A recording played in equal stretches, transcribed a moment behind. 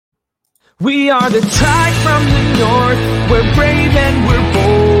We are the tide from the north, we're brave and we're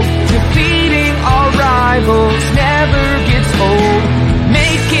bold. Defeating our rivals never gets old.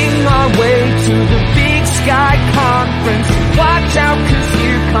 Making our way to the Big Sky Conference. Watch out, 'cause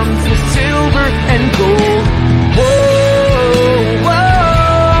here comes the silver and gold. Whoa,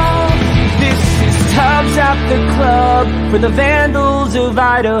 whoa. This is Tubbs at the Club for the Vandals of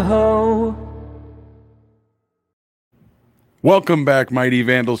Idaho. Welcome back, Mighty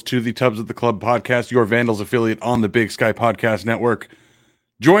Vandals, to the Tubbs at the Club podcast, your Vandals affiliate on the Big Sky Podcast Network.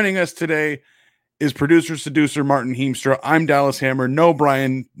 Joining us today is producer-seducer Martin Heemstra. I'm Dallas Hammer. No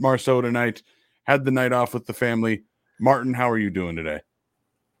Brian Marceau tonight. Had the night off with the family. Martin, how are you doing today?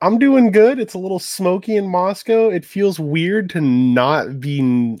 I'm doing good. It's a little smoky in Moscow. It feels weird to not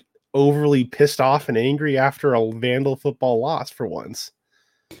be overly pissed off and angry after a Vandal football loss for once.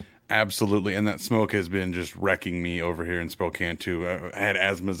 Absolutely, and that smoke has been just wrecking me over here in Spokane too. I had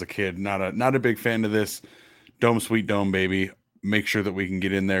asthma as a kid. Not a big fan of this. Dome Sweet Dome, baby. Make sure that we can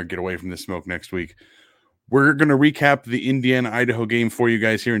get in there, get away from the smoke next week. We're going to recap the Indiana-Idaho game for you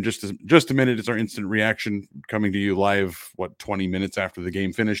guys here in just a minute. It's our instant reaction coming to you live, 20 minutes after the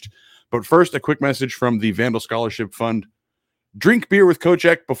game finished. But first, a quick message from the Vandal Scholarship Fund. Drink beer with Coach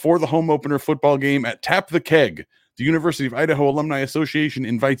Eck before the home opener football game at Tap the Keg. The University of Idaho Alumni Association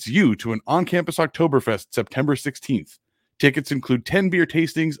invites you to an on-campus Oktoberfest September 16th. Tickets include 10 beer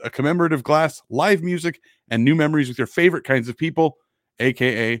tastings, a commemorative glass, live music, and new memories with your favorite kinds of people,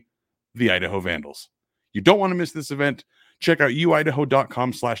 aka the Idaho Vandals. You don't want to miss this event. Check out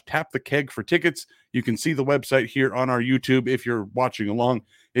uidaho.com/tapthekeg for tickets. You can see the website here on our YouTube if you're watching along.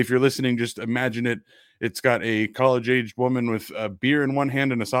 If you're listening, just imagine it. It's got a college-aged woman with a beer in one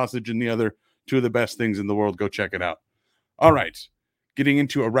hand and a sausage in the other. Two of the best things in the world. Go check it out. All right. Getting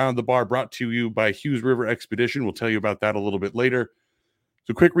into Around the Bar, brought to you by Hughes River Expedition. We'll tell you about that a little bit later.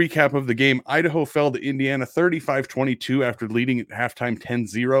 So quick recap of the game. Idaho fell to Indiana 35-22 after leading at halftime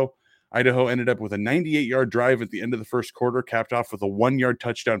 10-0. Idaho ended up with a 98-yard drive at the end of the first quarter, capped off with a 1-yard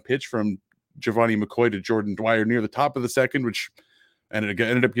touchdown pitch from Giovanni McCoy to Jordan Dwyer near the top of the second, which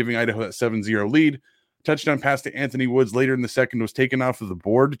ended up giving Idaho that 7-0 lead. Touchdown pass to Anthony Woods later in the second was taken off of the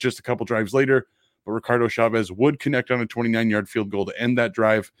board just a couple drives later, but Ricardo Chavez would connect on a 29-yard field goal to end that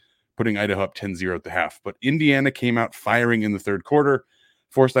drive, putting Idaho up 10-0 at the half. But Indiana came out firing in the third quarter,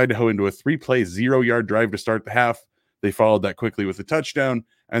 forced Idaho into a 3-play, 0-yard drive to start the half. They followed that quickly with a touchdown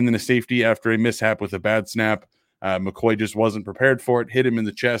and then a safety after a mishap with a bad snap. McCoy just wasn't prepared for it, hit him in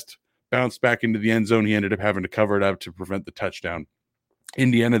the chest, bounced back into the end zone. He ended up having to cover it up to prevent the touchdown.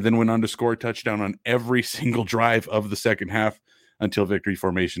 Indiana then went on to score a touchdown on every single drive of the second half until victory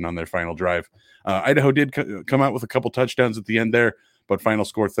formation on their final drive. Idaho did come out with a couple touchdowns at the end there, but final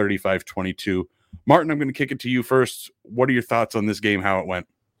score 35-22. Martin, I'm going to kick it to you first. What are your thoughts on this game, how it went?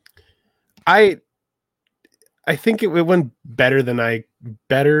 I think it went better than I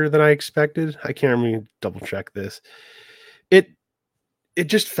expected. I can't remember, double check this. It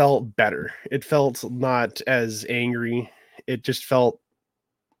just felt better. It felt not as angry. It just felt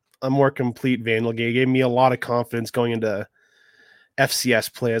a more complete Vandal game. It gave me a lot of confidence going into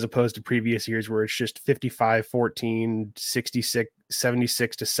FCS play as opposed to previous years where it's just 55-14, 66,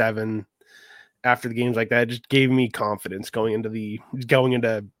 76-7 after the games like that. It just gave me confidence going into the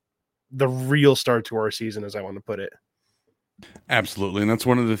real start to our season, as I want to put it. Absolutely. And that's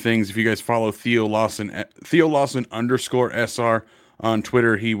one of the things, if you guys follow Theo Lawson _SR on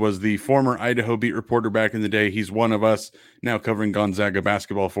Twitter, he was the former Idaho beat reporter back in the day. He's one of us now covering Gonzaga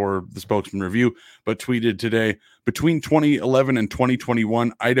basketball for the Spokesman Review, but tweeted today, between 2011 and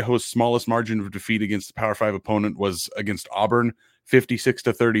 2021, Idaho's smallest margin of defeat against the Power 5 opponent was against Auburn,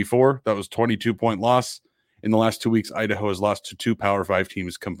 56-34. That was 22-point loss. In the last 2 weeks, Idaho has lost to two Power 5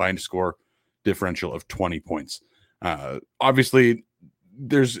 teams combined score differential of 20 points. Obviously,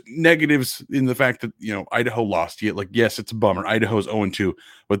 there's negatives in the fact that, Idaho lost. Yes, it's a bummer. Idaho's 0-2,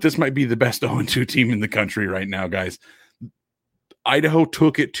 but this might be the best 0-2 team in the country right now, guys. Idaho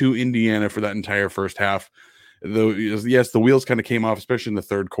took it to Indiana for that entire first half. Though, yes, the wheels kind of came off, especially in the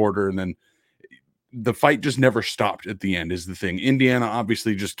third quarter, and then the fight just never stopped at the end is the thing. Indiana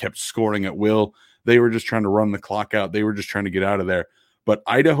obviously just kept scoring at will. They were just trying to run the clock out. They were just trying to get out of there. But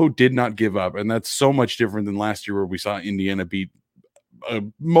Idaho did not give up, and that's so much different than last year where we saw Indiana beat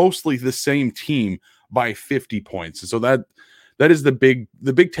mostly the same team by 50 points. And so that is the big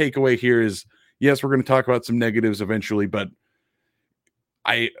takeaway here is, yes, we're going to talk about some negatives eventually, but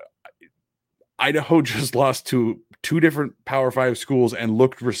Idaho just lost to two different Power 5 schools and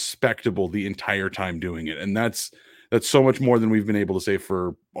looked respectable the entire time doing it. And that's so much more than we've been able to say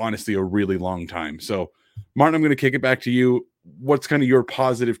for, honestly, a really long time. So, Martin, I'm going to kick it back to you. what's kind of your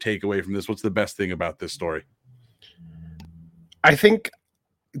positive takeaway from this? What's the best thing about this story? I think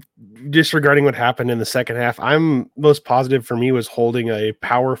disregarding what happened in the second half, I'm most positive for me was holding a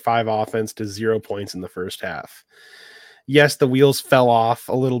Power 5 offense to 0 points in the first half. Yes, the wheels fell off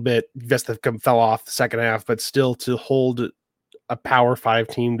a little bit. Yes, they fell off the second half, but still to hold a Power 5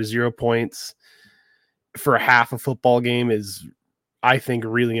 team to 0 points for a half a football game is, I think,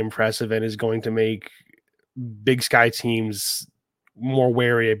 really impressive and is going to make Big Sky teams more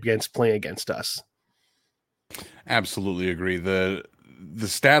wary against playing against us. Absolutely agree. The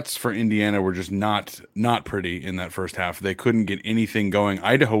stats for Indiana were just not pretty in that first half. They couldn't get anything going.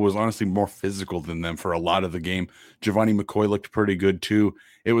 Idaho was honestly more physical than them for a lot of the game. Giovanni McCoy looked pretty good too.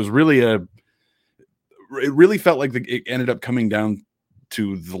 It was really it really felt like it ended up coming down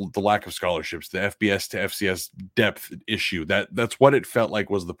to the lack of scholarships, the FBS to FCS depth issue. That's what it felt like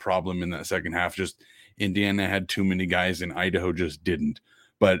was the problem in that second half. Just Indiana had too many guys and Idaho just didn't.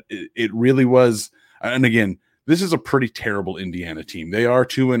 But it really was. And again, this is a pretty terrible Indiana team. They are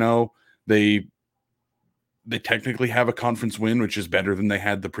 2-0. They technically have a conference win, which is better than they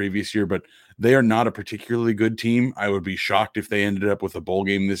had the previous year, but they are not a particularly good team. I would be shocked if they ended up with a bowl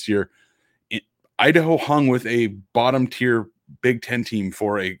game this year. Idaho hung with a bottom tier Big Ten team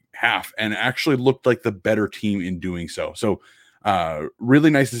for a half and actually looked like the better team in doing so. So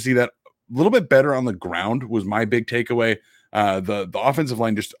really nice to see that. A little bit better on the ground was my big takeaway. The offensive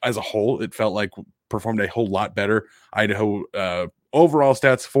line, just as a whole, it felt like performed a whole lot better. Idaho overall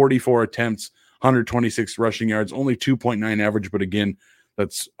stats: 44 attempts, 126 rushing yards, only 2.9 average, but again,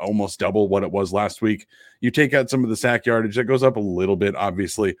 that's almost double what it was last week. You take out some of the sack yardage, that goes up a little bit,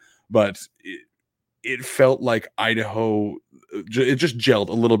 obviously, but it felt like Idaho, it just gelled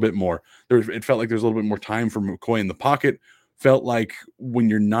a little bit more. It felt like there's a little bit more time for McCoy in the pocket. Felt like when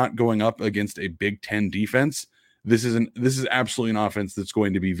you're not going up against a Big Ten defense, this is absolutely an offense that's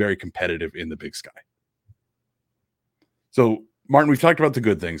going to be very competitive in the Big Sky. So, Martin, we've talked about the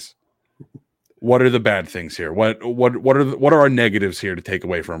good things. What are the bad things here? What are our negatives here to take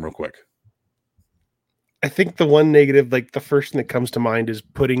away from real quick? I think the one negative, like the first thing that comes to mind, is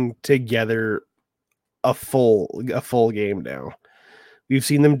putting together a full game now. We've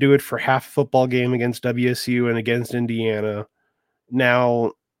seen them do it for half a football game against WSU and against Indiana.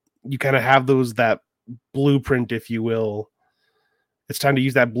 Now you kind of have that blueprint, if you will. It's time to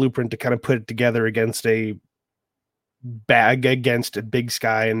use that blueprint to kind of put it together against a Big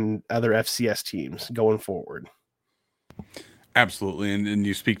Sky and other FCS teams going forward. Absolutely. And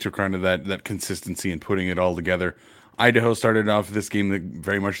you speak to kind of that consistency and putting it all together. Idaho started off this game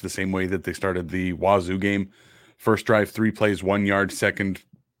very much the same way that they started the Wazoo game. First drive, 3 plays, 1 yard. Second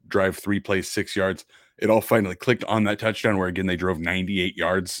drive, 3 plays, 6 yards. It all finally clicked on that touchdown where, again, they drove 98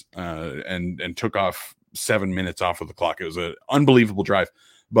 yards and took off 7 minutes off of the clock. It was an unbelievable drive,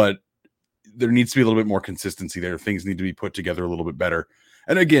 but there needs to be a little bit more consistency there. Things need to be put together a little bit better.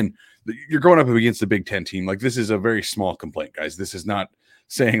 And again, you're going up against a Big Ten team. Like, this is a very small complaint, guys. This is not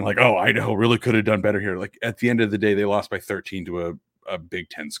saying like, oh, Idaho really could have done better here. Like, at the end of the day, they lost by 13 to a Big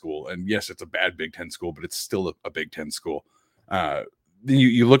Ten school. And yes, it's a bad Big Ten school, but it's still a Big Ten school. Then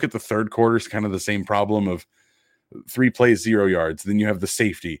you look at the third quarter, it's kind of the same problem of 3 plays, 0 yards. Then you have the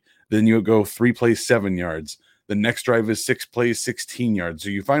safety. Then you go 3 plays, 7 yards. The next drive is 6 plays, 16 yards. So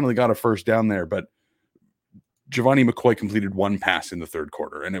you finally got a first down there, but Giovanni McCoy completed 1 pass in the third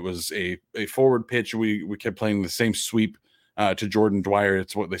quarter, and it was a forward pitch. We kept playing the same sweep to Jordan Dwyer.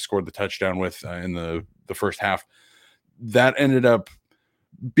 It's what they scored the touchdown with in the first half. That ended up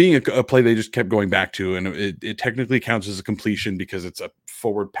being a play they just kept going back to, and it technically counts as a completion because it's a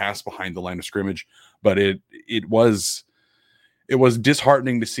forward pass behind the line of scrimmage. But it was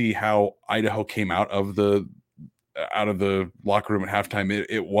disheartening to see how Idaho came out of the locker room at halftime.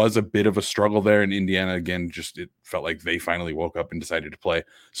 It was a bit of a struggle there, and Indiana, again, just it felt like they finally woke up and decided to play.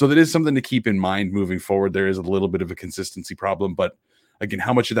 So that is something to keep in mind moving forward. There is a little bit of a consistency problem, but again,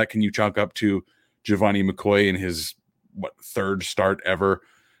 how much of that can you chalk up to Giovanni McCoy in his third start ever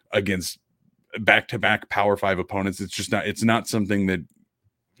against back-to-back Power 5 opponents? It's not something that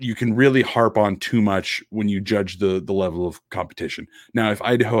you can really harp on too much when you judge the level of competition. Now, if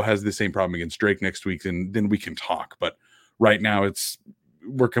Idaho has the same problem against Drake next week, then we can talk. But right now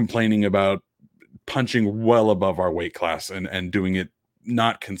we're complaining about punching well above our weight class and doing it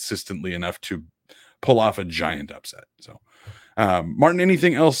not consistently enough to pull off a giant upset. So, Martin,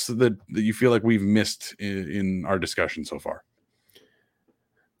 anything else that you feel like we've missed in our discussion so far?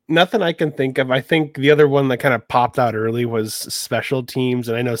 Nothing I can think of. I think the other one that kind of popped out early was special teams,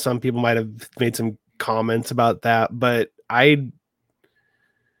 and I know some people might have made some comments about that, but I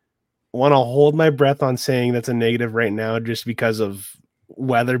want to hold my breath on saying that's a negative right now just because of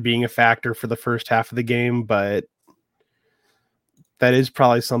weather being a factor for the first half of the game, but that is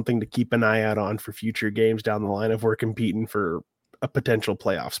probably something to keep an eye out on for future games down the line if we're competing for a potential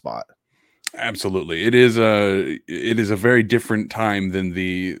playoff spot. Absolutely. It is a very different time than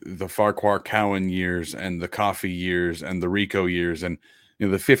the Farquhar Cowan years and the Coffee years and the Rico years and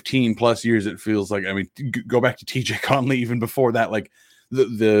the 15 plus years. It feels like, I mean, go back to TJ Conley even before that. Like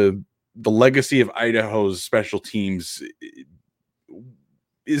the legacy of Idaho's special teams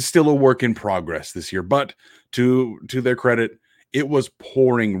is still a work in progress this year, but to their credit, it was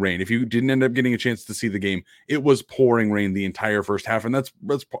pouring rain. If you didn't end up getting a chance to see the game, it was pouring rain the entire first half. And that's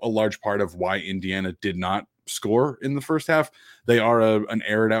a large part of why Indiana did not score in the first half. They are an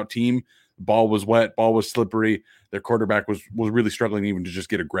aired out team. Ball was wet, ball was slippery. Their quarterback was really struggling even to just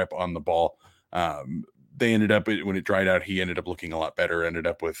get a grip on the ball. They ended up, when it dried out, he ended up looking a lot better, ended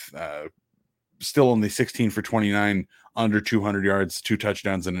up with still only 16 for 29, under 200 yards, 2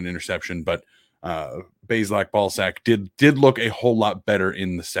 touchdowns and an interception. But Bazelak Balsack did look a whole lot better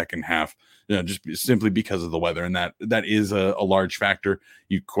in the second half, just simply because of the weather. And that is a large factor.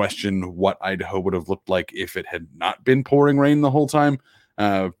 You question what Idaho would have looked like if it had not been pouring rain the whole time.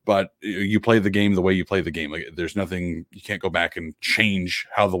 But you play the game the way you play the game. Like, there's nothing, you can't go back and change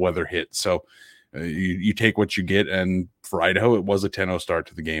how the weather hit. So you take what you get. And for Idaho, it was a 10-0 start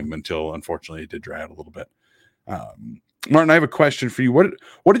to the game until, unfortunately, it did dry out a little bit. Martin, I have a question for you.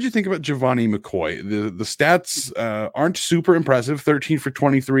 What did you think about Giovanni McCoy? The stats aren't super impressive. 13 for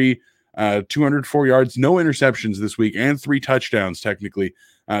 23, 204 yards, no interceptions this week, and 3 touchdowns, technically,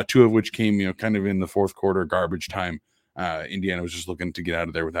 2 of which came, kind of in the fourth quarter, garbage time. Indiana was just looking to get out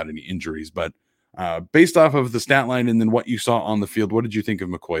of there without any injuries. But based off of the stat line and then what you saw on the field, what did you think of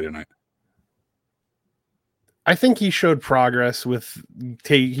McCoy tonight? I think he showed progress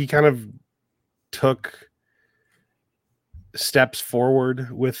he kind of took steps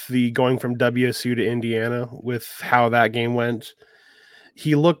forward with the going from WSU to Indiana with how that game went.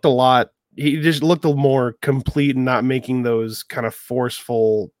 He just looked a more complete and not making those kind of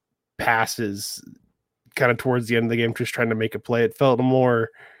forceful passes kind of towards the end of the game, just trying to make a play. It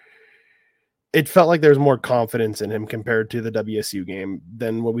felt like there was more confidence in him compared to the WSU game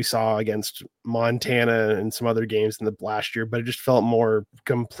than what we saw against Montana and some other games in the last year, but it just felt more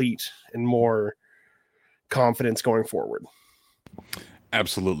complete and more confidence going forward.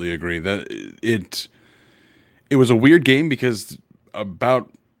 Absolutely agree that it was a weird game because about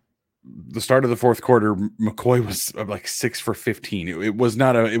the start of the fourth quarter, McCoy was like 6 for 15. It was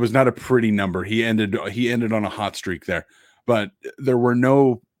not a pretty number. He ended on a hot streak there, but there were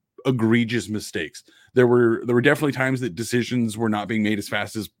no egregious mistakes. There were definitely times that decisions were not being made as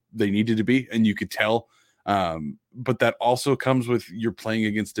fast as they needed to be, and you could tell. But that also comes with you're playing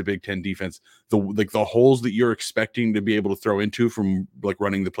against a Big Ten defense. The holes that you're expecting to be able to throw into from like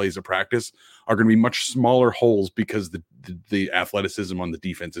running the plays of practice are going to be much smaller holes because the athleticism on the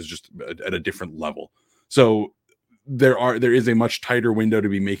defense is just at a different level. So there is a much tighter window to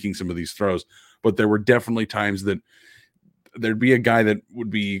be making some of these throws, but there were definitely times that there'd be a guy that would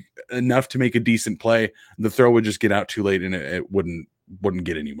be enough to make a decent play. The throw would just get out too late and it wouldn't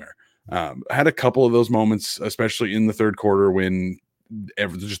get anywhere. I had a couple of those moments, especially in the third quarter when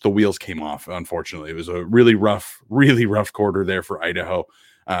just the wheels came off. Unfortunately, it was a really rough quarter there for Idaho.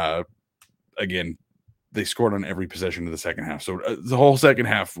 Again, they scored on every possession of the second half. So the whole second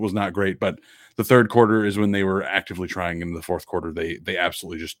half was not great, but the third quarter is when they were actively trying. In the fourth quarter, they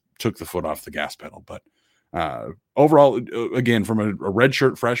absolutely just took the foot off the gas pedal. But overall, again, from a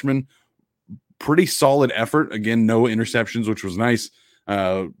redshirt freshman, pretty solid effort. Again, no interceptions, which was nice.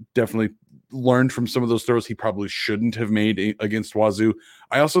 Definitely learned from some of those throws he probably shouldn't have made against Wazoo.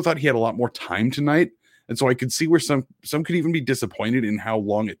 I also thought he had a lot more time tonight. And so I could see where some could even be disappointed in how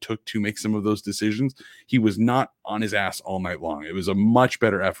long it took to make some of those decisions. He was not on his ass all night long. It was a much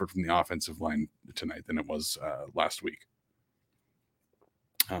better effort from the offensive line tonight than it was last week.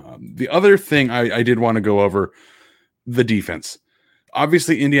 The other thing I did want to go over, the defense.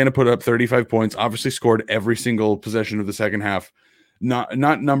 Obviously, Indiana put up 35 points, obviously scored every single possession of the second half.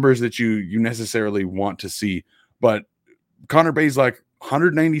 Not numbers that you necessarily want to see, but Connor Bazelak,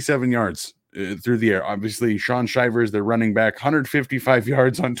 197 yards through the air. Obviously, Sean Shivers, their running back, 155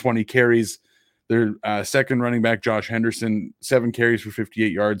 yards on 20 carries. Their second running back, Josh Henderson, 7 carries for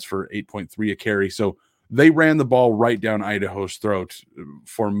 58 yards for 8.3 a carry. So they ran the ball right down Idaho's throat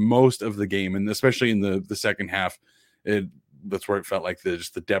for most of the game, and especially in the second half, that's where it felt like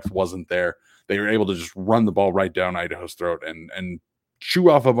the depth wasn't there. They were able to just run the ball right down Idaho's throat and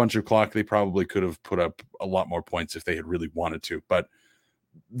chew off a bunch of clock. They probably could have put up a lot more points if they had really wanted to. But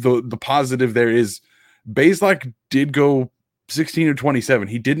the positive there is Bazelak did go 16 or 27.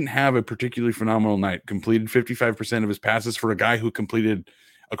 He didn't have a particularly phenomenal night. Completed 55% of his passes for a guy who completed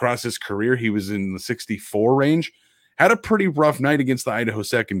across his career. He was in the 64 range. Had a pretty rough night against the Idaho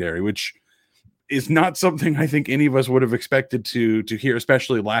secondary, which is not something I think any of us would have expected to hear,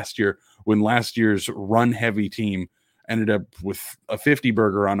 especially last year when last year's run heavy team ended up with a 50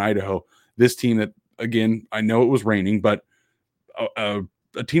 burger on Idaho. This team that, again, I know it was raining, but a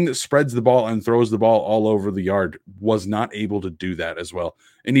team that spreads the ball and throws the ball all over the yard was not able to do that as well.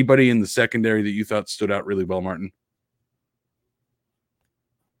 Anybody in the secondary that you thought stood out really well, Martin?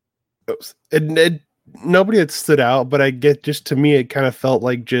 Nobody had stood out, but I get, just to me, it kind of felt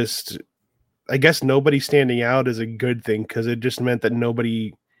like just, I guess nobody standing out is a good thing, because it just meant that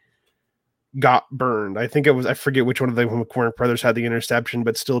nobody got burned. I think it was, I forget which one of the McCormick brothers had the interception,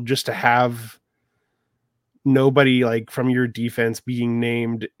 but still, just to have nobody like from your defense being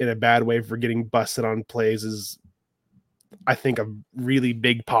named in a bad way for getting busted on plays is, I think, a really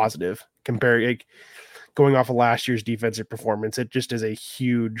big positive compared, like, going off of last year's defensive performance. It just is a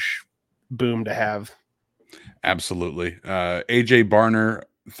huge boom to have. Absolutely. AJ Barner,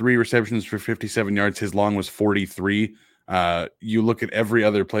 3 receptions for 57 yards. His long was 43. You look at every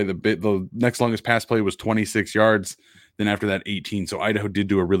other play, the next longest pass play was 26 yards. Then after that, 18. So Idaho did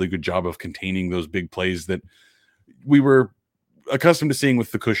do a really good job of containing those big plays that we were accustomed to seeing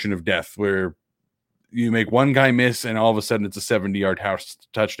with the cushion of death, where you make one guy miss and all of a sudden it's a 70-yard house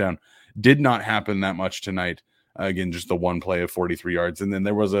touchdown. Did not happen that much tonight. Again, just the one play of 43 yards. And then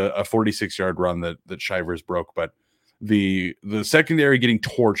there was a 46-yard run that Shivers broke. But the secondary getting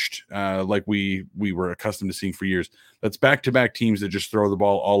torched like we were accustomed to seeing for years. That's back-to-back teams that just throw the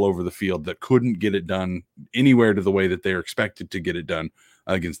ball all over the field that couldn't get it done anywhere to the way that they're expected to get it done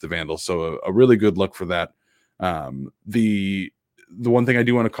against the Vandals. So a really good look for that. The one thing I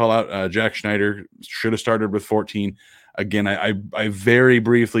do want to call out, Jack Schneider should have started with 14. Again, I very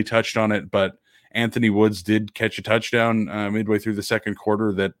briefly touched on it, but Anthony Woods did catch a touchdown midway through the second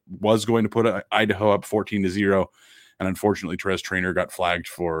quarter that was going to put Idaho up 14-0. And unfortunately, Terez Traynor got flagged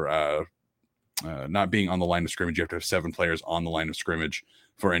for not being on the line of scrimmage. You have to have 7 players on the line of scrimmage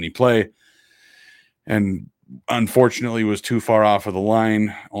for any play. And unfortunately was too far off of the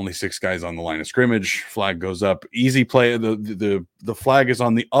line. Only 6 guys on the line of scrimmage. Flag goes up. Easy play. The flag is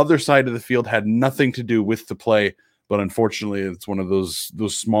on the other side of the field, had nothing to do with the play. But unfortunately, it's one of those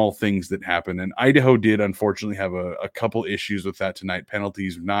small things that happen. And Idaho did unfortunately have a couple issues with that tonight.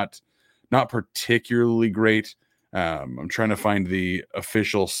 Penalties not particularly great. I'm trying to find the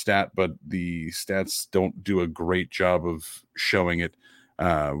official stat, but the stats don't do a great job of showing it.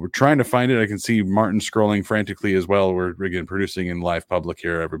 We're trying to find it. I can see Martin scrolling frantically as well. We're again producing in live public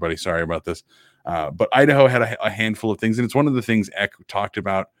here, everybody. Sorry about this. But Idaho had a handful of things, and it's one of the things Eck talked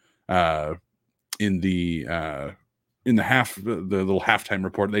about in the little halftime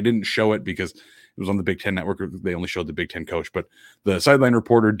report. They didn't show it because it was on the Big Ten Network. They only showed the Big Ten coach, but the sideline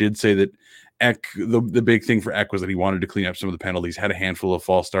reporter did say that Eck, the big thing for Eck was that he wanted to clean up some of the penalties, had a handful of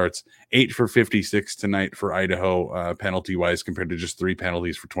false starts, 8 for 56 tonight for Idaho penalty wise, compared to just 3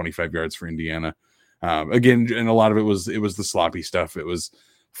 penalties for 25 yards for Indiana. Again, and a lot of it was the sloppy stuff. It was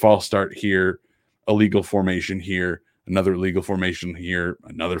false start here, illegal formation here, another illegal formation here,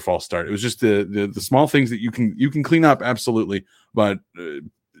 another false start. It was just the small things that you can clean up, absolutely, but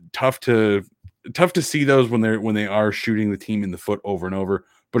tough to see those when they are shooting the team in the foot over and over.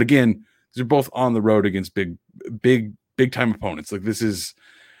 But again, they're both on the road against big time opponents. Like this is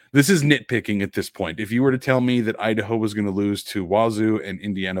nitpicking at this point. If you were to tell me that Idaho was going to lose to Wazoo and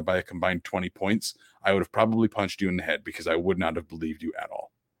Indiana by a combined 20 points, I would have probably punched you in the head, because I would not have believed you at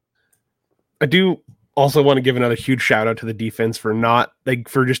all. I do also want to give another huge shout out to the defense for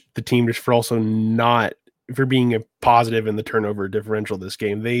being a positive in the turnover differential this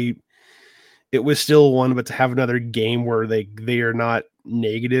game. It was still one, but to have another game where they are not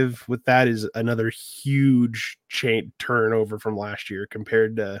negative with that is another huge turnover from last year,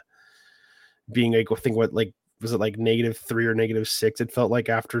 compared to being was it like -3 or -6? It felt like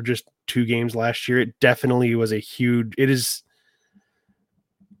after just 2 games last year. It definitely was it is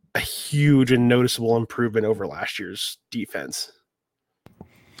a huge and noticeable improvement over last year's defense.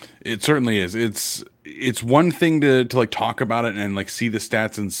 It certainly is. It's one thing to like talk about it and like see the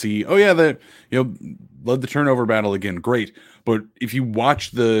stats and see, oh yeah, led the turnover battle again, great. But if you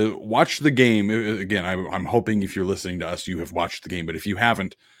watch the game again, I'm hoping if you're listening to us, you have watched the game. But if you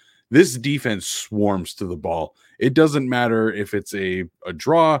haven't, this defense swarms to the ball. It doesn't matter if it's a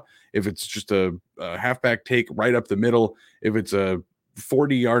draw, if it's just a halfback take right up the middle, if it's a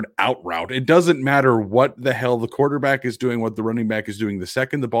 40-yard out route. It doesn't matter what the hell the quarterback is doing, what the running back is doing. The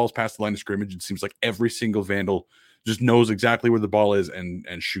second the ball's past the line of scrimmage, it seems like every single Vandal just knows exactly where the ball is and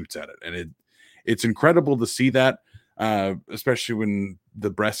shoots at it. And it's incredible to see that, especially when the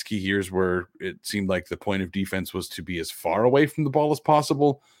Bresky years where it seemed like the point of defense was to be as far away from the ball as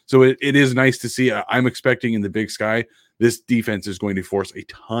possible. So it is nice to see. I'm expecting in the Big Sky, this defense is going to force a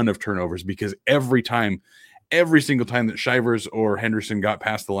ton of turnovers, because every single time that Shivers or Henderson got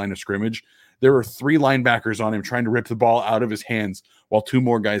past the line of scrimmage, there were 3 linebackers on him trying to rip the ball out of his hands, while 2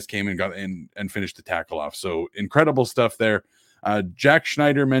 more guys came and got in and finished the tackle off. So incredible stuff there. Jack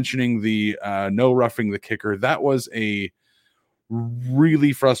Schneider mentioning the no roughing the kicker. That was a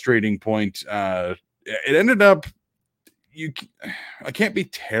really frustrating point. It ended up, I can't be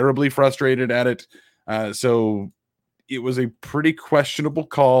terribly frustrated at it. So it was a pretty questionable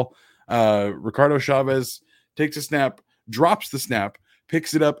call. Ricardo Chavez takes a snap, drops the snap,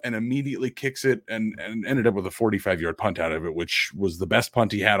 picks it up, and immediately kicks it, and ended up with a 45-yard punt out of it, which was the best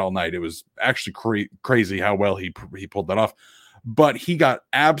punt he had all night. It was actually crazy how well he pulled that off. But he got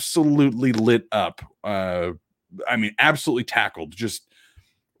absolutely lit up. Absolutely tackled, just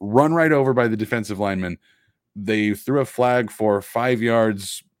run right over by the defensive lineman. They threw a flag for 5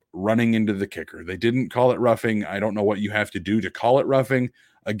 yards running into the kicker. They didn't call it roughing. I don't know what you have to do to call it roughing.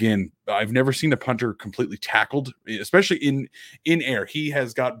 Again, I've never seen a punter completely tackled, especially in air. He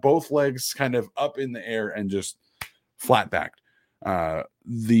has got both legs kind of up in the air and just flat backed.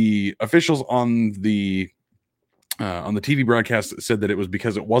 The officials on the TV broadcast said that it was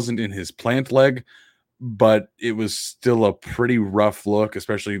because it wasn't in his plant leg, but it was still a pretty rough look,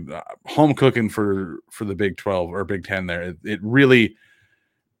 especially home cooking for the Big 12 or Big 10 there. It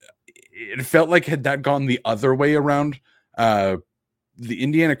felt like had that gone the other way around, the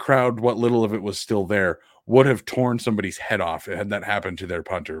Indiana crowd, what little of it was still there, would have torn somebody's head off had that happened to their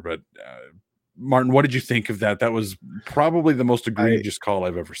punter. But Martin, what did you think of that? That was probably the most egregious call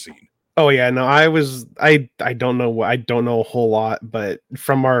I've ever seen. Oh yeah, no, I don't know a whole lot, but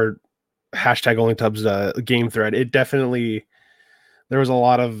from our #OnlyTubs game thread, it definitely, there was a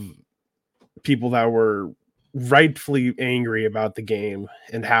lot of people that were rightfully angry about the game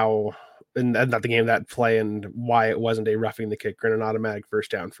and how, and not the game, that play, and why it wasn't a roughing the kicker and an automatic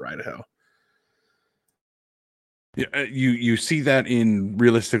first down for Idaho. Yeah, you see that in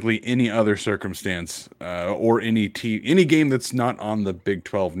realistically any other circumstance, or any game that's not on the Big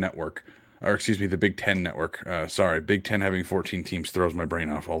 12 network, or excuse me, the Big 10 network. Big 10 having 14 teams throws my brain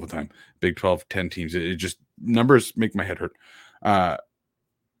off all the time. Big 12, 10 teams. It just, numbers make my head hurt.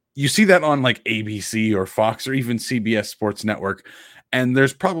 You see that on like ABC or Fox or even CBS Sports Network, and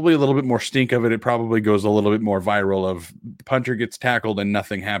there's probably a little bit more stink of it. It probably goes a little bit more viral of punter gets tackled and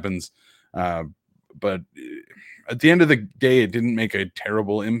nothing happens. But at the end of the day, it didn't make a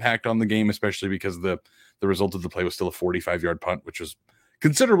terrible impact on the game, especially because the result of the play was still a 45-yard punt, which was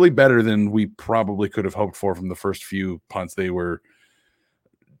considerably better than we probably could have hoped for from the first few punts. They were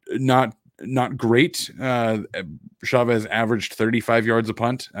not great. Chavez averaged 35 yards a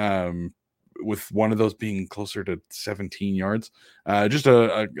punt, with one of those being closer to 17 yards. Just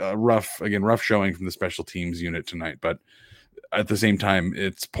a rough showing from the special teams unit tonight. But at the same time,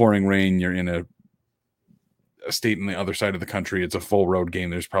 it's pouring rain. You're in a state on the other side of the country. It's a full road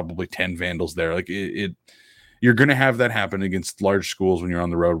game. There's probably 10 Vandals there. Like you're going to have that happen against large schools when you're on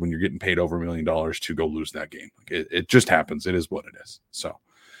the road, when you're getting paid over $1 million to go lose that game. Like it just happens. It is what it is. So,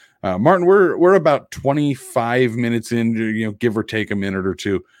 Martin, we're about 25 minutes in, give or take a minute or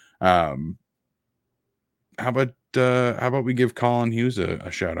two. How about we give Colin Hughes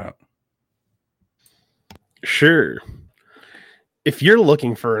a shout out? Sure. If you're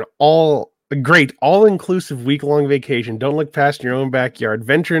looking for a great all-inclusive week-long vacation, don't look past your own backyard.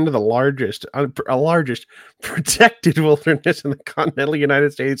 Venture into the largest protected wilderness in the continental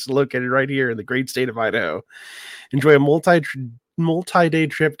United States, located right here in the great state of Idaho. Enjoy a multi-day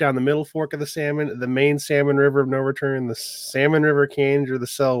trip down the Middle Fork of the Salmon, the main Salmon River of No Return, the Salmon River Canyon, or the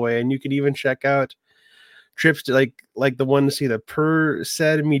Selway, and you can even check out trips to like the one to see the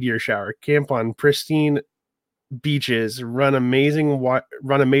Perseid meteor shower, camp on pristine beaches, run amazing white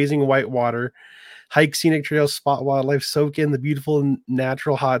water, hike scenic trails, spot wildlife, soak in the beautiful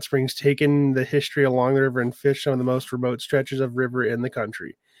natural hot springs, take in the history along the river, and fish some of the most remote stretches of river in the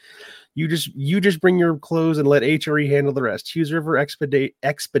country. You just bring your clothes and let HRE handle the rest. Hughes River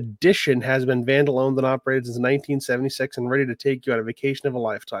Expedition has been Vandal owned and operated since 1976 and ready to take you on a vacation of a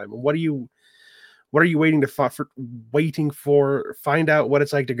lifetime. What are you waiting for? Find out what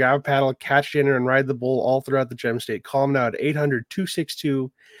it's like to grab a paddle, catch dinner, and ride the bull all throughout the Gem State. Call them now at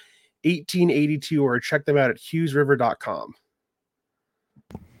 800-262-1882 or check them out at hughesriver.com.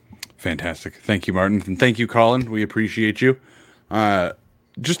 Fantastic. Thank you, Martin. And thank you, Colin. We appreciate you.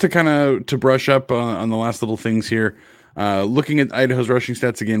 Just to kind of to brush up on the last little things here. Looking at Idaho's rushing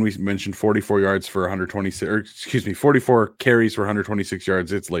stats again, we mentioned 44 yards for 126, or excuse me, 44 carries for 126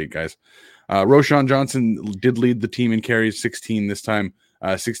 yards. It's late, guys. Roschon Johnson did lead the team in carries, 16 this time,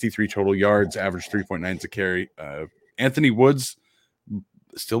 63 total yards, average 3.9 a carry. Anthony Woods,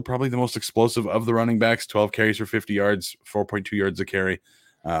 still probably the most explosive of the running backs, 12 carries for 50 yards, 4.2 yards a carry.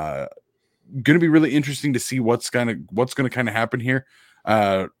 Going to be really interesting to see what's going to kind of happen here.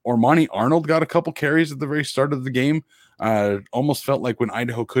 Ormani Arnold got a couple carries at the very start of the game. Almost felt like when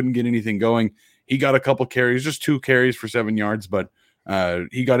Idaho couldn't get anything going, he got a couple carries, just 2 carries for 7 yards, but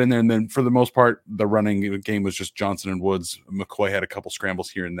he got in there. And then for the most part, the running game was just Johnson and Woods. McCoy had a couple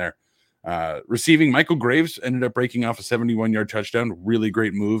scrambles here and there. Receiving, Michael Graves ended up breaking off a 71-yard touchdown. Really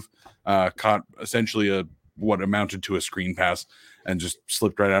great move. Caught essentially what amounted to a screen pass and just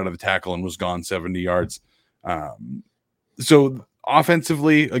slipped right out of the tackle and was gone 70 yards. So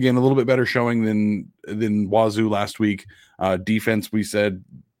offensively, again, a little bit better showing than Wazoo last week. Defense, we said,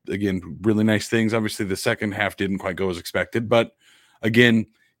 again, really nice things. Obviously, the second half didn't quite go as expected, but again,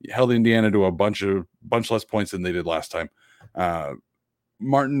 held Indiana to a bunch less points than they did last time.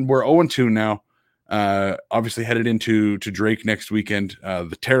 Martin, we're 0-2 now. Obviously headed into Drake next weekend,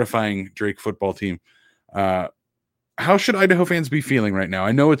 the terrifying Drake football team. How should Idaho fans be feeling right now?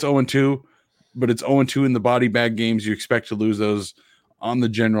 I know it's 0-2, but it's 0-2 in the body bag games. You expect to lose those. On the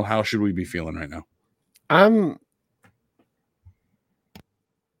general, how should we be feeling right now?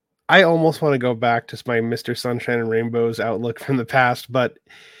 I almost want to go back to my Mr. Sunshine and Rainbows outlook from the past, but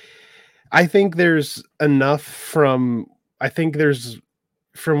I think there's enough from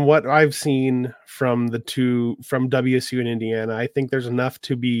what I've seen from WSU and Indiana. I think there's enough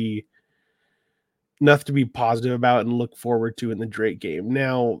to be positive about and look forward to in the Drake game.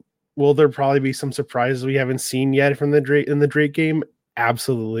 Now, will there probably be some surprises we haven't seen yet from the Drake game?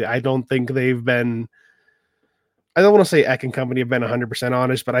 Absolutely. I don't think they've been. I don't want to say Eck and company have been 100%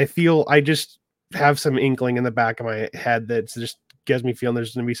 honest, but I just have some inkling in the back of my head that just gives me feeling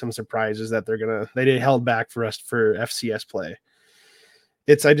there's going to be some surprises that they did held back for us for FCS play.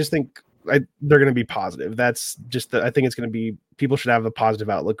 I just think they're going to be positive. That's just I think it's going to be, people should have a positive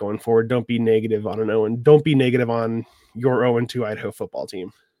outlook going forward. Don't be negative on don't be negative on your 0-2 Idaho football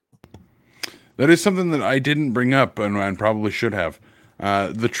team. That is something that I didn't bring up and probably should have.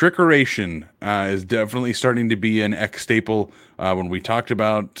 The trickeration is definitely starting to be an Eck staple. When we talked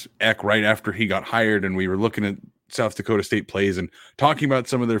about Eck right after he got hired and we were looking at South Dakota State plays and talking about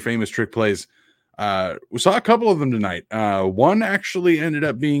some of their famous trick plays, we saw a couple of them tonight. One actually ended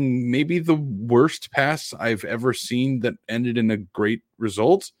up being maybe the worst pass I've ever seen that ended in a great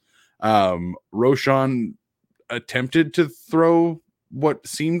result. Roschon attempted to throw what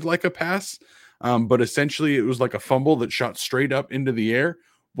seemed like a pass, but essentially it was like a fumble that shot straight up into the air,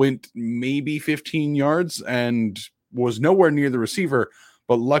 went maybe 15 yards and was nowhere near the receiver.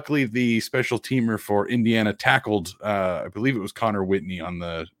 But luckily the special teamer for Indiana tackled, I believe it was Connor Whitney on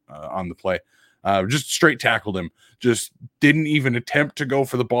the play. Just straight tackled him, just didn't even attempt to go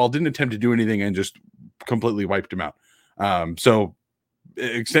for the ball, didn't attempt to do anything, and just completely wiped him out. So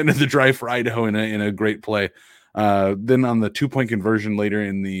extended the drive for Idaho in a great play. Then on the 2-point conversion later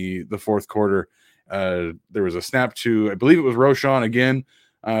in the fourth quarter, there was a snap to, I believe it was Roschon again,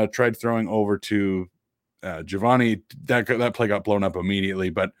 tried throwing over to Giovanni. That play got blown up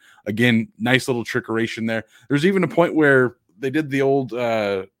immediately. But again, nice little trickeration there. There's even a point where they did the old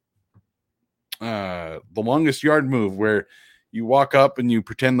the longest yard move where you walk up and you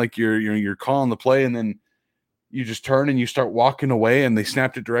pretend like you're calling the play, and then you just turn and you start walking away, and they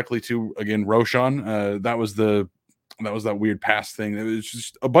snapped it directly to, again, Roschon. That was that weird pass thing. It was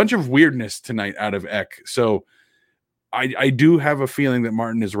just a bunch of weirdness tonight out of Eck. So I do have a feeling that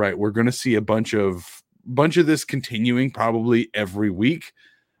Martin is right. We're going to see a bunch of this continuing probably every week.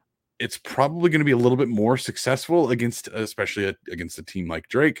 It's probably going to be a little bit more successful especially against a team like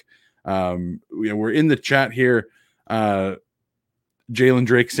Drake. We're in the chat here. Jalen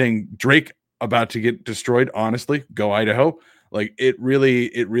Drake saying Drake about to get destroyed. Honestly, go Idaho. Like it really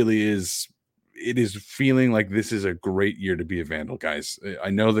is. It is feeling like this is a great year to be a Vandal, guys.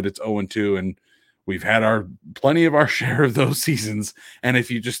 I know that it's 0-2 and we've had plenty of our share of those seasons. And if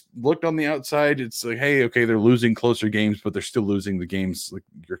you just looked on the outside, it's like, hey, okay, they're losing closer games, but they're still losing the games. Like,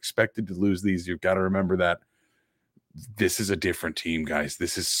 you're expected to lose these. You've got to remember that this is a different team, guys.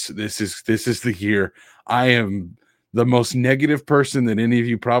 This is the year. I am the most negative person that any of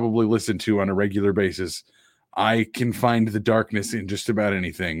you probably listen to on a regular basis. I can find the darkness in just about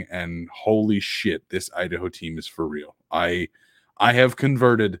anything, and holy shit, this Idaho team is for real. I have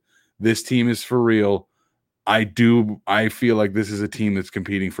converted This team is for real. I feel like this is a team that's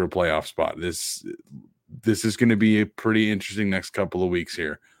competing for a playoff spot. This is going to be a pretty interesting next couple of weeks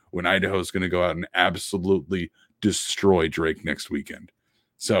here when Idaho is going to go out and absolutely destroy Drake next weekend.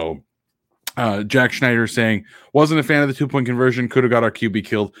 So Jack Schneider saying, wasn't a fan of the 2-point conversion, could have got our QB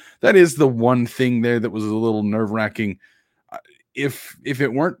killed. That is the one thing there that was a little nerve-wracking. If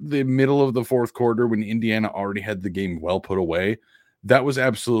it weren't the middle of the fourth quarter when Indiana already had the game well put away, that was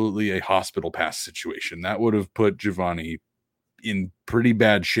absolutely a hospital pass situation. That would have put Giovanni in pretty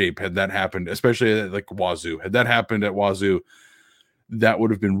bad shape had that happened, especially at like Wazoo. Had that happened at Wazoo, that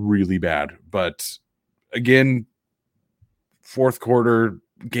would have been really bad. But again, fourth quarter,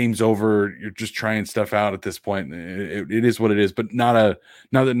 game's over. You're just trying stuff out at this point. It is what it is, but not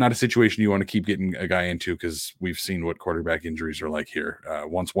a situation you want to keep getting a guy into, because we've seen what quarterback injuries are like here.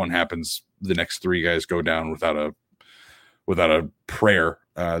 Once one happens, the next three guys go down without a prayer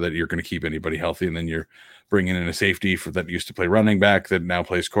that you're going to keep anybody healthy, and then you're bringing in a safety for that used to play running back that now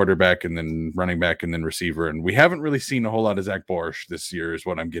plays quarterback, and then running back, and then receiver. And we haven't really seen a whole lot of Zach Borish this year, is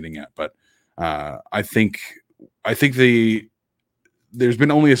what I'm getting at. But I think there's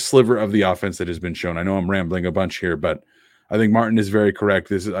been only a sliver of the offense that has been shown. I know I'm rambling a bunch here, but I think Martin is very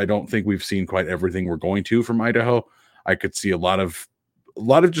correct. I don't think we've seen quite everything we're going to from Idaho. I could see a lot of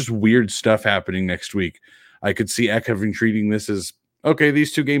just weird stuff happening next week. I could see Eck having treating this as, okay,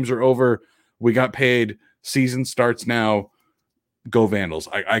 these two games are over. We got paid. Season starts now. Go Vandals.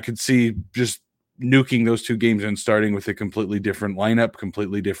 I could see just nuking those two games and starting with a completely different lineup,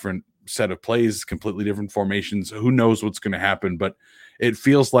 completely different set of plays, completely different formations. Who knows what's going to happen? But it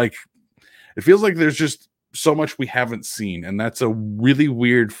feels like there's just so much we haven't seen, and that's a really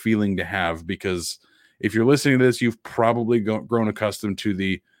weird feeling to have, because if you're listening to this, you've probably grown accustomed to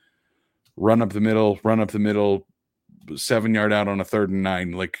the run up the middle, 7-yard out on a 3rd and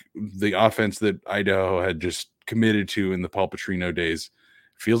 9, like the offense that Idaho had just committed to in the Paul Petrino days.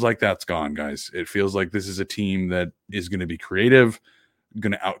 Feels like that's gone, guys. It feels like this is a team that is going to be creative,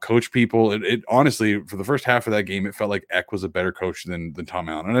 going to outcoach people. It honestly, for the first half of that game, it felt like Eck was a better coach than Tom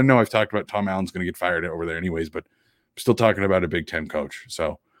Allen. And I know I've talked about Tom Allen's going to get fired over there anyways, but I'm still talking about a Big Ten coach.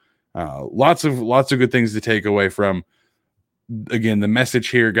 So lots of good things to take away from. Again, the message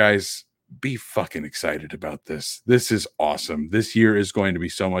here, guys, be fucking excited about this. This is awesome. This year is going to be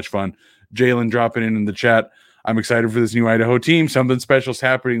so much fun. Jalen dropping in the chat. I'm excited for this new Idaho team. Something special is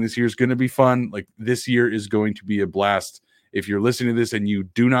happening. This year is going to be fun. Like, this year is going to be a blast. If you're listening to this and you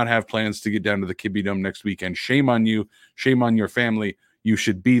do not have plans to get down to the Kibbie Dome next weekend, shame on you. Shame on your family. You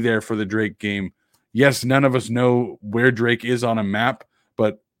should be there for the Drake game. Yes, none of us know where Drake is on a map,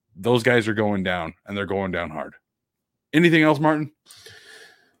 but those guys are going down, and they're going down hard. Anything else, Martin?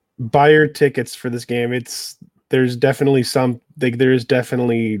 Buy your tickets for this game. There's definitely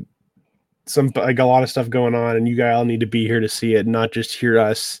like a lot of stuff going on, and you guys all need to be here to see it, not just hear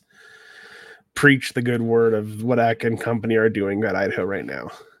us preach the good word of what Eck and company are doing at Idaho right now.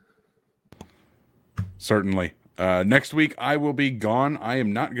 Certainly. Next week, I will be gone. I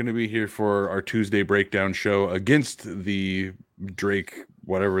am not going to be here for our Tuesday breakdown show against the Drake,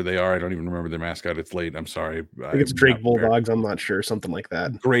 whatever they are. I don't even remember their mascot. It's late. I'm sorry. I think it's Drake Bulldogs. I'm not sure. Something like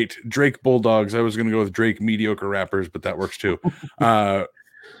that. Great. Drake Bulldogs. I was going to go with Drake Mediocre Rappers, but that works too.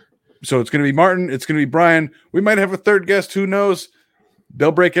 So it's going to be Martin. It's going to be Brian. We might have a third guest. Who knows?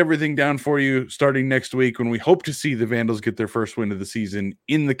 They'll break everything down for you starting next week, when we hope to see the Vandals get their first win of the season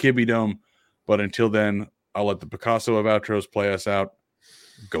in the Kibbie Dome. But until then, I'll let the Picasso of outros play us out.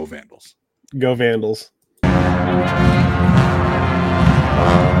 Go Vandals. Go Vandals.